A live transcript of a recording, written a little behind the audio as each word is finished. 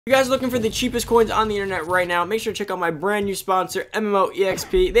If you guys are looking for the cheapest coins on the internet right now, make sure to check out my brand new sponsor,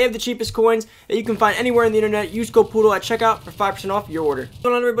 MMOEXP. They have the cheapest coins that you can find anywhere on the internet. Use code Poodle at checkout for 5% off your order. What's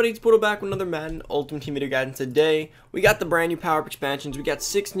going on, everybody? It's Poodle back with another Madden Ultimate Team video guide, and today we got the brand new power-up expansions. We got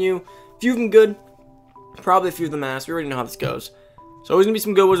 6 new, few of them good, probably a few of them ass. We already know how this goes. So there's gonna be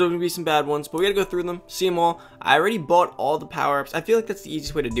some good ones, there's gonna be some bad ones, but we gotta go through them, see them all. I already bought all the power-ups. I feel like that's the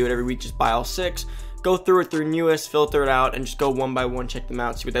easiest way to do it every week. Just buy all 6, go through it through newest, filter it out, and just go one by one, check them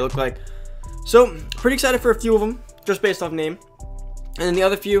out, see what they look like. So, pretty excited for a few of them, just based off name. And then the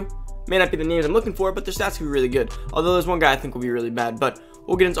other few may not be the names I'm looking for, but their stats can be really good. Although there's one guy I think will be really bad, but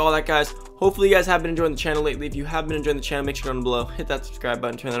we'll get into all that, guys. Hopefully you guys have been enjoying the channel lately. If you have been enjoying the channel, make sure to go down below, hit that subscribe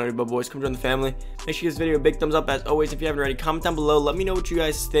button, turn that on, boys. Come join the family. Make sure you give this video a big thumbs up, as always. If you haven't already, comment down below. Let me know what you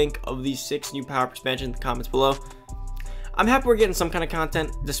guys think of these 6 new power-up expansions in the comments below. I'm happy we're getting some kind of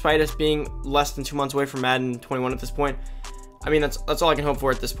content, despite us being less than 2 months away from Madden 21 at this point. I mean, that's all I can hope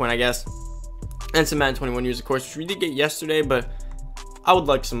for at this point, I guess. And some Madden 21 news, of course, which we did get yesterday, but I would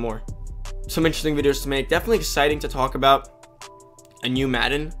like some more. Some interesting videos to make. Definitely exciting to talk about a new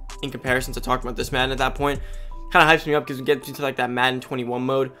Madden in comparison to talking about this Madden at that point. Kind of hypes me up because we get into like that Madden 21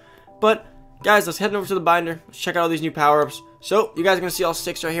 mode. But guys, let's head over to the binder. Let's check out all these new power-ups. So you guys are going to see all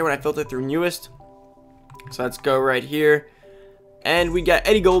 6 right here when I filter through newest. So let's go right here. And we got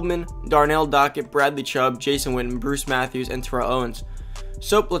Eddie Goldman, Darnell Dockett, Bradley Chubb, Jason Witten, Bruce Matthews, and Terrell Owens.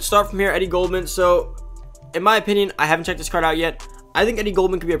 So let's start from here. Eddie Goldman. So in my opinion, I haven't checked this card out yet. I think Eddie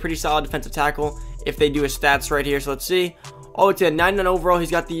Goldman could be a pretty solid defensive tackle if they do his stats right here. So let's see. All the way to 99 overall.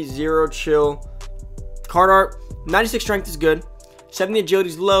 He's got the 0 chill card art. 96 strength is good. 70 agility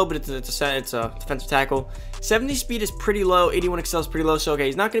is low, but it's a defensive tackle. 70 speed is pretty low. 81 excel is pretty low. So okay,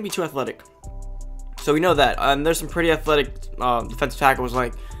 he's not going to be too athletic. So we know that. There's some pretty athletic defensive tackles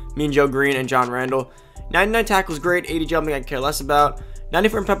like Mean Joe Green and John Randall. 99 tackle is great. 80 jumping I can care less about.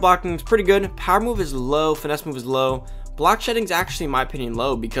 94 impact blocking is pretty good. Power move is low. Finesse move is low. Block shedding is actually, in my opinion,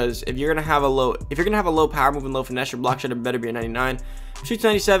 low, because if you're gonna have a low power move and low finesse, your block shedding better be a 99. Shoots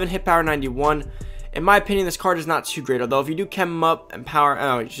 97, hit power 91. In my opinion, this card is not too great. Although if you do chem him up and power,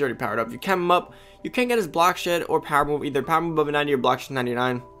 oh, he's already powered up. If you chem him up, you can get his block shed or power move, either power move above a 90 or block shed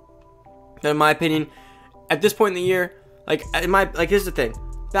 99. Then in my opinion, at this point in the year, here's the thing.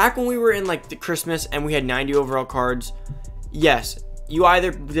 Back when we were in like the Christmas and we had 90 overall cards, yes, you either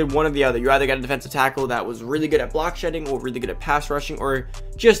did one or the other. You either got a defensive tackle that was really good at block shedding or really good at pass rushing or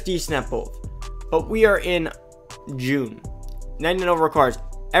just decent at both. But we are in June. 99 overall cards.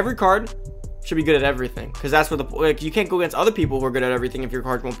 Every card should be good at everything, because that's what you can't go against other people who are good at everything if your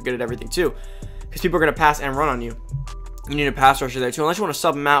cards won't be good at everything too, because people are going to pass and run on you. You need a pass rusher there too, unless you want to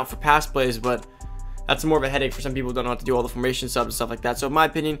sub them out for pass plays, but that's more of a headache for some people who don't know how to do all the formation subs and stuff like that. So in my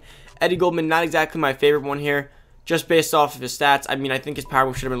opinion, Eddie Goldman, not exactly my favorite one here. Just based off of his stats, I mean, I think his power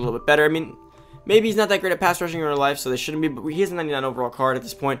move should have been a little bit better. I mean, maybe he's not that great at pass rushing in real life, so there shouldn't be, but he has a 99 overall card at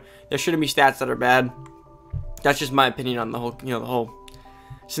this point. There shouldn't be stats that are bad. That's just my opinion on the whole, the whole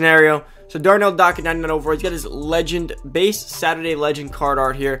scenario. So Darnell Dockett, 99 overall. He's got his legend, base Saturday legend card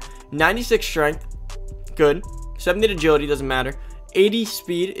art here. 96 strength, good. 70 agility, doesn't matter. 80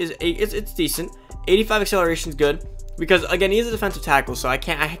 speed, it's decent. 85 acceleration is good. Because again, he is a defensive tackle, so I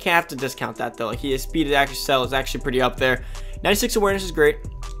can't have to discount that though. Like, his speed is actually pretty up there. 96 awareness is great.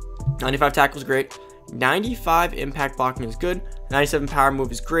 95 tackle is great. 95 impact blocking is good. 97 power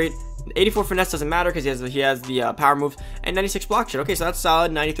move is great. 84 finesse doesn't matter because he has the power move, and 96 block shot. Okay, so that's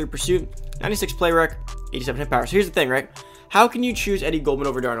solid. 93 pursuit, 96 play rec, 87 hit power. So here's the thing, right? How can you choose Eddie Goldman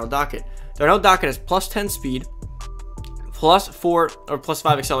over Darnell Dockett? Darnell Dockett has plus 10 speed, plus 4 or plus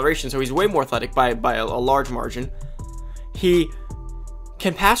 5 acceleration, so he's way more athletic by a large margin. He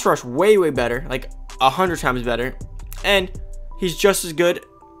can pass rush way better, like 100 times better, and he's just as good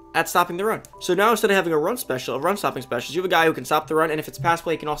at stopping the run. So now instead of having a run stopping special, you have a guy who can stop the run, and if it's pass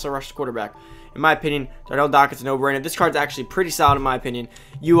play, he can also rush the quarterback. In my opinion, Darnell Dockett's a no-brainer. This card's actually pretty solid in my opinion.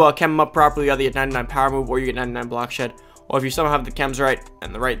 You chem him up properly, either you get 99 power move or you get 99 block shed, or if you somehow have the chems right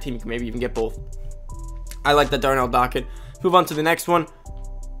and the right team, you can maybe even get both. I like that Darnell Dockett. Move on to the next one.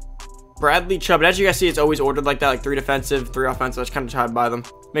 Bradley Chubb, and as you guys see, it's always ordered like that, like 3 defensive, 3 offensive. I just kind of try to buy them.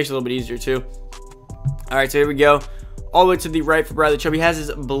 Makes it a little bit easier too. Alright, so here we go. All the way to the right for Bradley Chubb. He has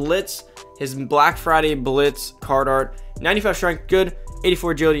his Blitz, his Black Friday Blitz card art. 95 strength, good.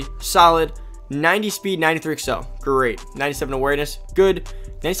 84 agility, solid. 90 speed, 93 excel, great. 97 awareness, good.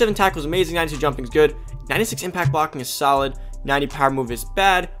 97 tackle is amazing. 92 jumping is good. 96 impact blocking is solid. 90 power move is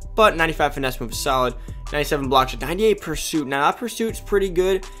bad, but 95 finesse move is solid. 97 block shot, 98 pursuit. Now that pursuit's pretty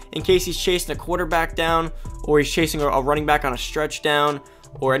good in case he's chasing a quarterback down, or he's chasing a running back on a stretch down,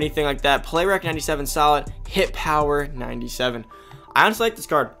 or anything like that. Play rec 97 solid. Hit power 97. I honestly like this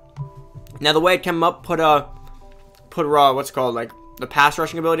card. Now, the way it came up, put what's it called, like, the pass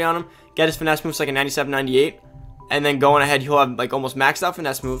rushing ability on him. Get his finesse moves like a 97, 98. And then going ahead, he'll have, like, almost maxed out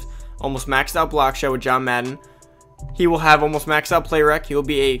finesse moves. Almost maxed out block shot with John Madden. He will have almost maxed out play rec. He will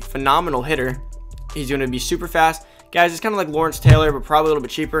be a phenomenal hitter. He's going to be super fast. Guys, it's kind of like Lawrence Taylor, but probably a little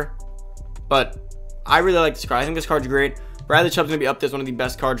bit cheaper. But I really like this card. I think this card's great. Bradley Chubb's going to be up there as one of the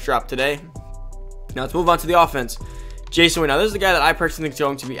best cards dropped today. Now, let's move on to the offense. Jason Witten. Now, this is the guy that I personally think is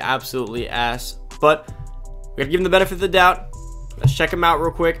going to be absolutely ass. But we got to give him the benefit of the doubt. Let's check him out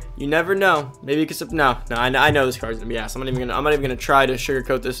real quick. You never know. Maybe you can... No, I know this card's going to be ass. I'm not even going to try to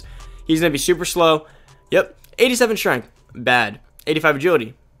sugarcoat this. He's going to be super slow. Yep. 87 strength. Bad. 85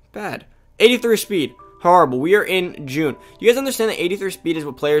 agility. Bad. 83 speed. Horrible. We are in June. You guys understand that 83 speed is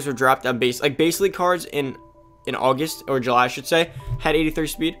what players were dropped on base, like base league cards in August or July, I should say, had 83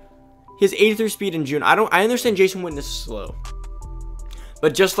 speed. He has 83 speed in June. I understand Jason Witten is slow,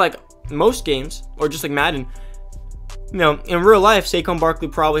 but just like most games or just like Madden, you know, in real life, Saquon Barkley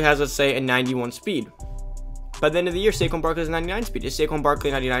probably has, let's say, a 91 speed. By the end of the year, Saquon Barkley has 99 speed. Is Saquon Barkley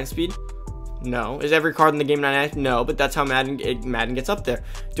 99 speed? No. Is every card in the game 99? No, but that's how Madden gets up there.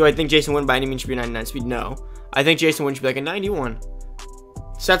 Do I think Jason Witten by any means should be 99 speed? No. I think Jason Witten should be like a 91.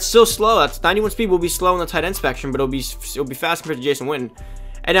 So that's still slow. That's 91 speed will be slow in the tight end spectrum, but it'll be fast compared to Jason Witten.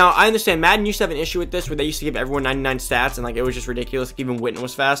 And now I understand Madden used to have an issue with this where they used to give everyone 99 stats and like it was just ridiculous. Even Witten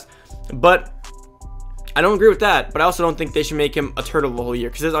was fast. But I don't agree with that, but I also don't think they should make him a turtle the whole year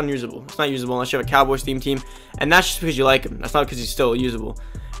because it's unusable. It's not usable unless you have a Cowboys theme team, and that's just because you like him. That's not because he's still usable.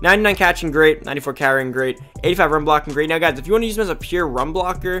 99 catching, great. 94 carrying, great. 85 run blocking, great. Now, guys, if you want to use him as a pure run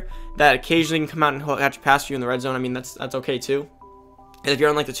blocker that occasionally can come out and catch a pass for you in the red zone, I mean, that's okay too. And if you're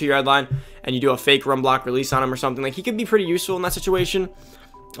on like the 2-yard line and you do a fake run block release on him or something, like he could be pretty useful in that situation.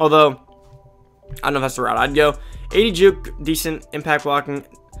 Although, I don't know if that's the route I'd go. 80 juke, decent impact blocking.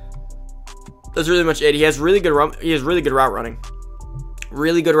 That's really much it. He has really good route running.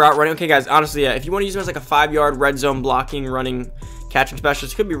 Really good route running. Okay, guys, honestly, yeah, if you want to use him as like a 5-yard red zone blocking, running, catching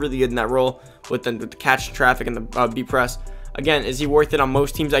specialist, could be really good in that role with the catch traffic and the B press. Again, is he worth it on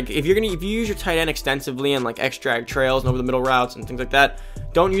most teams? Like if you use your tight end extensively and like extract trails and over the middle routes and things like that,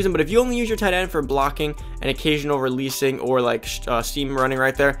 don't use him. But if you only use your tight end for blocking and occasional releasing or like seam running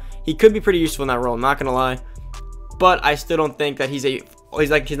right there, he could be pretty useful in that role. I'm not gonna lie, but I still don't think that he's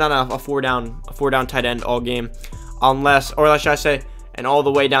not a four down tight end all game, unless should I say, and all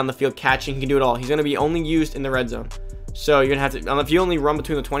the way down the field catching. He can do it all. He's gonna be only used in the red zone. So you're gonna have to, if you only run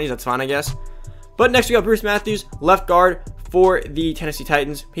between the 20s, that's fine, I guess. But next we got Bruce Matthews, left guard for the Tennessee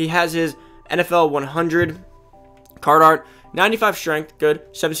Titans. He has his NFL 100 card art, 95 strength, good.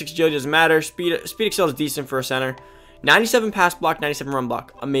 76 agility, doesn't matter. Speed excel is decent for a center. 97 pass block, 97 run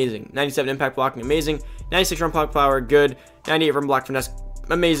block, amazing. 97 impact blocking, amazing. 96 run block power, good. 98 run block finesse,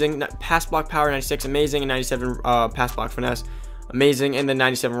 amazing. Pass block power, 96, amazing. And 97 pass block finesse, amazing. And then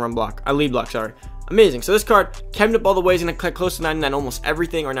 97 run block, lead block, sorry, amazing. So this card, kept up all the way, is gonna click close to 99 almost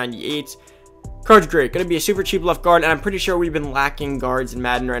everything, or 98. Card's great. Gonna be a super cheap left guard, and I'm pretty sure we've been lacking guards in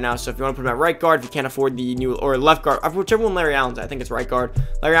Madden right now. So if you want to put him at right guard, if you can't afford the new, or left guard, whichever one Larry Allen's, I think it's right guard.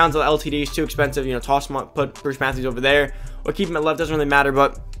 Larry Allen's LTD is too expensive. You know, toss him up, put Bruce Matthews over there, or keep him at left. Doesn't really matter,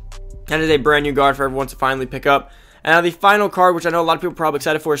 but that is a brand new guard for everyone to finally pick up. And now the final card, which I know a lot of people are probably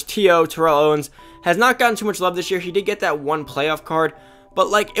excited for, is Terrell Owens. Has not gotten too much love this year. He did get that one playoff card, but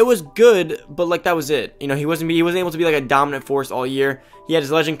like it was good, but like that was it. You know, he wasn't able to be like a dominant force all year. He had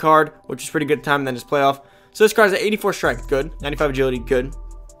his legend card, which was pretty good at the time, and then his playoff. So this card is at 84 strength, good. 95 agility, good.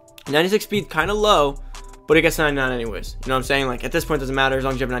 96 speed, kind of low, but it gets 99 anyways. You know what I'm saying? Like at this point, it doesn't matter as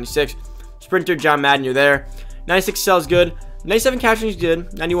long as you have 96. Sprinter, John Madden, you're there. 96 cells, good. 97 catching is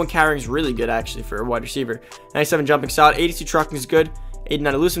good. 91 carrying is really good actually for a wide receiver. 97 jumping solid. 82 trucking is good.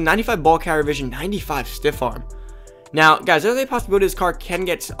 89 elusive. 95 ball carrier vision. 95 stiff arm. Now, guys, there's a possibility this card can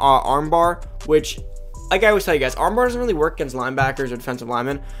get armbar, which, like I always tell you guys, armbar doesn't really work against linebackers or defensive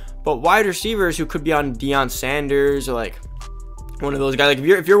linemen, but wide receivers who could be on Deion Sanders or like one of those guys. Like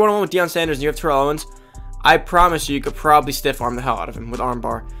if you're one-on-one with Deion Sanders and you have Terrell Owens, I promise you could probably stiff arm the hell out of him with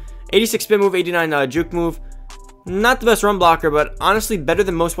armbar. 86 spin move, 89 juke move. Not the best run blocker, but honestly better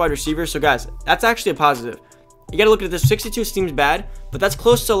than most wide receivers. So guys, that's actually a positive. You gotta look at this. 62 seems bad, but that's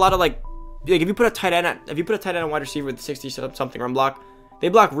close to a lot of like if you put a tight end on wide receiver with 60 something run block, they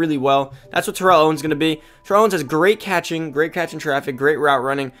block really well. That's what Terrell Owens is gonna be. Terrell Owens has great catching traffic, great route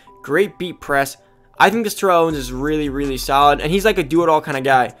running, great beat press. I think this Terrell Owens is really, really solid, and he's like a do-it-all kind of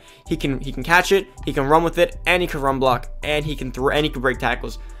guy. He can catch it, he can run with it, and he can run block, and he can throw, and he can break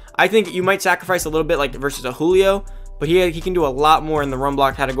tackles. I think you might sacrifice a little bit like versus a Julio, but he can do a lot more in the run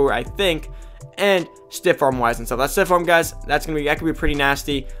block category, I think, and stiff arm wise and stuff. That stiff arm, guys, that could be pretty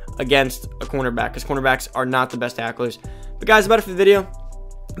nasty against a cornerback, because cornerbacks are not the best tacklers. But guys, about it for the video.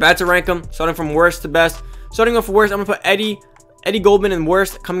 If I had to rank them, starting from worst to best. Starting off worst, I'm gonna put Eddie Goldman in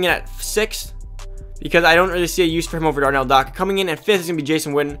worst, coming in at 6th, because I don't really see a use for him over Darnell Dock. Coming in at 5th is gonna be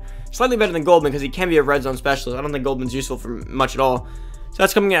Jason Witten, slightly better than Goldman because he can be a red zone specialist. I don't think Goldman's useful for much at all. So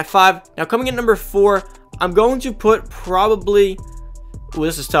that's coming in at 5. Now coming in at number 4, I'm going to put probably. Ooh,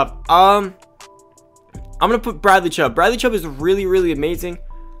 this is tough. I'm gonna put Bradley Chubb. Bradley Chubb is really, really amazing.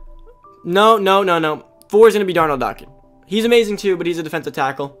 No. 4 is gonna be Darnell Dock. He's amazing too, but he's a defensive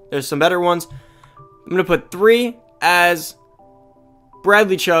tackle. There's some better ones. I'm going to put 3 as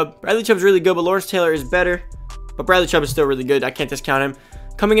Bradley Chubb. Bradley Chubb's really good, but Lawrence Taylor is better. But Bradley Chubb is still really good. I can't discount him.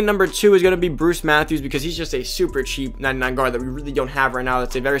 Coming in number 2 is going to be Bruce Matthews, because he's just a super cheap 99 guard that we really don't have right now.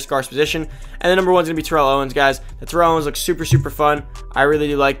 That's a very scarce position. And then number 1 is going to be Terrell Owens, guys. The Terrell Owens looks super, super fun. I really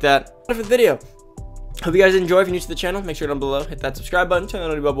do like that. That's for the video. Hope you guys enjoy. If you're new to the channel, make sure down below, hit that subscribe button, turn on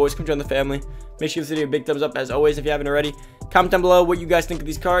the notification bell, boys. Come join the family. Make sure you give this video a big thumbs up, as always, if you haven't already. Comment down below what you guys think of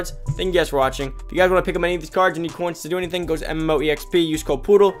these cards. Thank you guys for watching. If you guys want to pick up any of these cards and need coins to do anything, go to MMOEXP, use code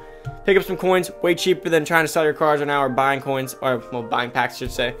Poodle. Pick up some coins, way cheaper than trying to sell your cards right now, or buying coins, or, well, buying packs, I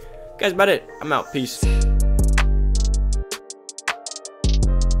should say. Guys, about it. I'm out. Peace.